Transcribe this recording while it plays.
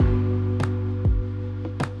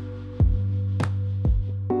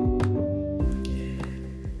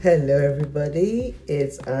Hello everybody,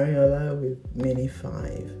 it's Ariola with Mini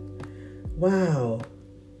 5. Wow,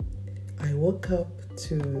 I woke up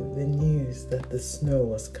to the news that the snow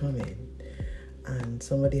was coming and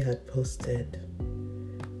somebody had posted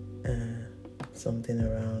something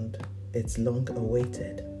around it's long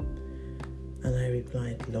awaited. And I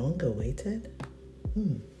replied, long awaited?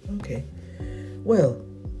 Okay. Well,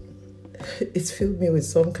 it's filled me with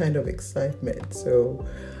some kind of excitement, so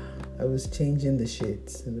I was changing the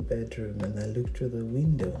sheets in the bedroom and I looked through the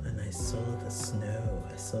window and I saw the snow,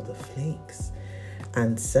 I saw the flakes,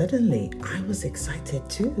 and suddenly I was excited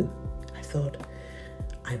too. I thought,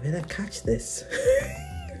 I better catch this.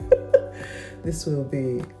 This will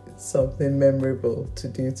be something memorable to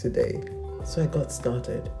do today. So I got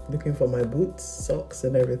started looking for my boots, socks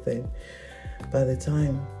and everything. By the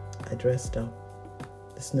time I dressed up,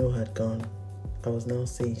 the snow had gone. I was now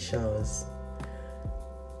seeing showers.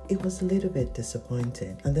 It was a little bit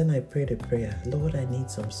disappointing. And then I prayed a prayer. Lord, I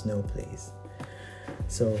need some snow, please.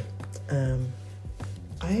 So I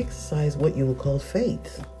exercised what you would call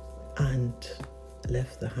faith and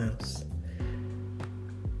left the house.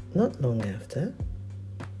 Not long after,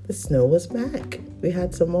 the snow was back. We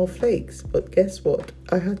had some more flakes. But guess what?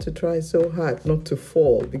 I had to try so hard not to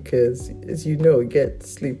fall because, as you know, it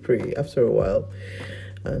gets slippery after a while.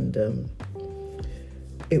 And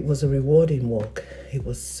it was a rewarding walk. It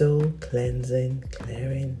was so cleansing,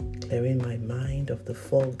 clearing my mind of the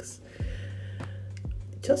fogs.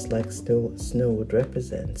 Just like snow would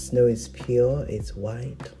represent. Snow is pure, it's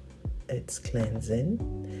white, it's cleansing.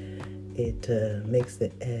 It makes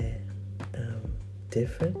the air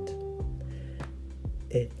different.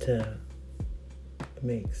 It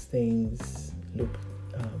makes things look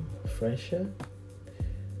fresher.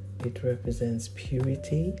 It represents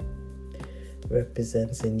purity,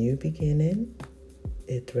 represents a new beginning.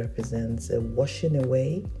 It represents a washing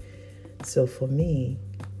away. So for me,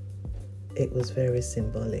 it was very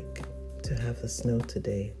symbolic to have the snow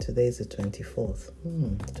today. Today is the 24th.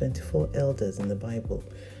 24 elders in the Bible.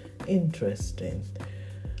 Interesting.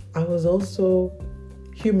 I was also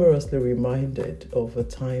humorously reminded of a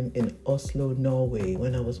time in Oslo, Norway,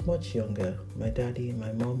 when I was much younger. My daddy,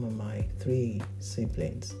 my mom, and my 3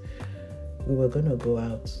 siblings. We were going to go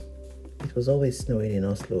out. It was always snowing in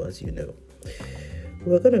Oslo, as you know.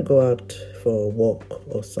 We were going to go out for a walk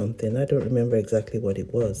or something. I don't remember exactly what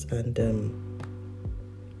it was. And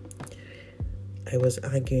I was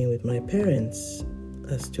arguing with my parents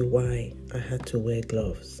as to why I had to wear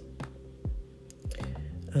gloves.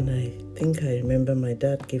 And I think I remember my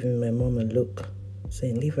dad giving my mom a look,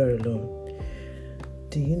 saying, leave her alone.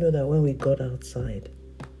 Do you know that when we got outside,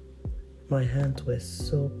 my hands were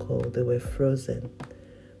so cold, they were frozen.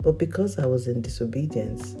 But because I was in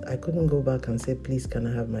disobedience, I couldn't go back and say, please, can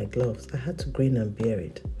I have my gloves? I had to grin and bear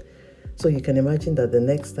it. So you can imagine that the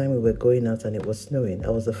next time we were going out and it was snowing, I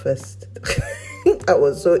was the first. I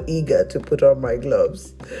was so eager to put on my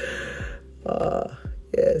gloves.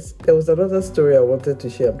 Yes, there was another story I wanted to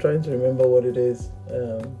share. I'm trying to remember what it is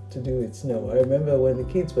to do with snow. I remember when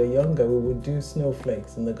the kids were younger, we would do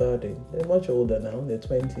snowflakes in the garden. They're much older now, they're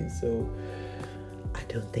 20s, so I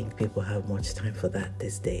don't think people have much time for that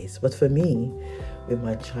these days. But for me, with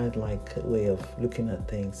my childlike way of looking at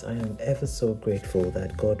things, I am ever so grateful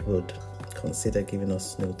that God would consider giving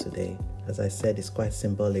us snow today. As I said, it's quite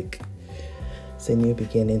symbolic. It's a new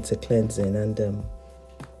beginning, it's a cleansing, and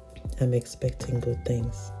I'm expecting good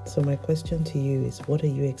things. So my question to you is, what are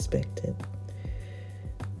you expecting?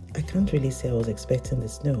 I can't really say I was expecting the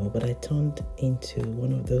snow, but I turned into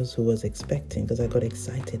one of those who was expecting because I got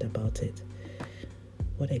excited about it.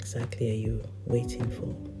 What exactly are you waiting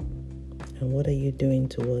for? And what are you doing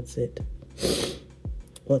towards it?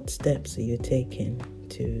 What steps are you taking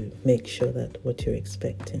to make sure that what you're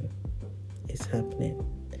expecting is happening?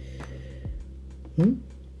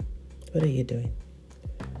 What are you doing?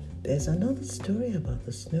 There's another story about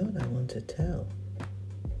the snow that I want to tell.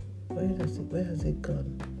 Where has it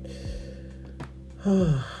gone?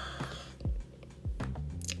 I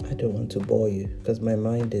don't want to bore you because my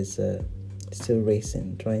mind is still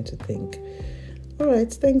racing, trying to think. All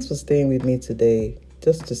right, thanks for staying with me today.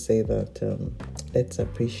 Just to say that let's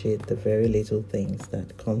appreciate the very little things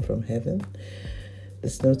that come from heaven. The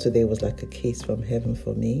snow today was like a kiss from heaven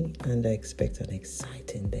for me, and I expect an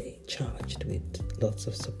exciting day charged with lots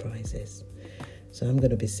of surprises. So I'm going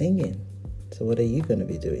to be singing. So what are you going to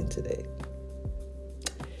be doing today?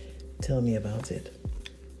 Tell me about it.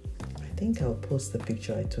 I think I'll post the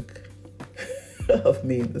picture I took of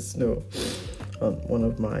me in the snow on one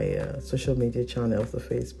of my social media channels, the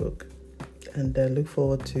Facebook. And I look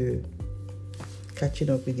forward to catching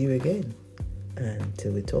up with you again.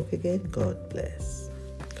 Until we talk again, God bless.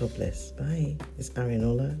 God bless. Bye. It's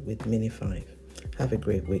Arinola with Mini 5. Have a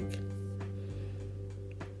great week.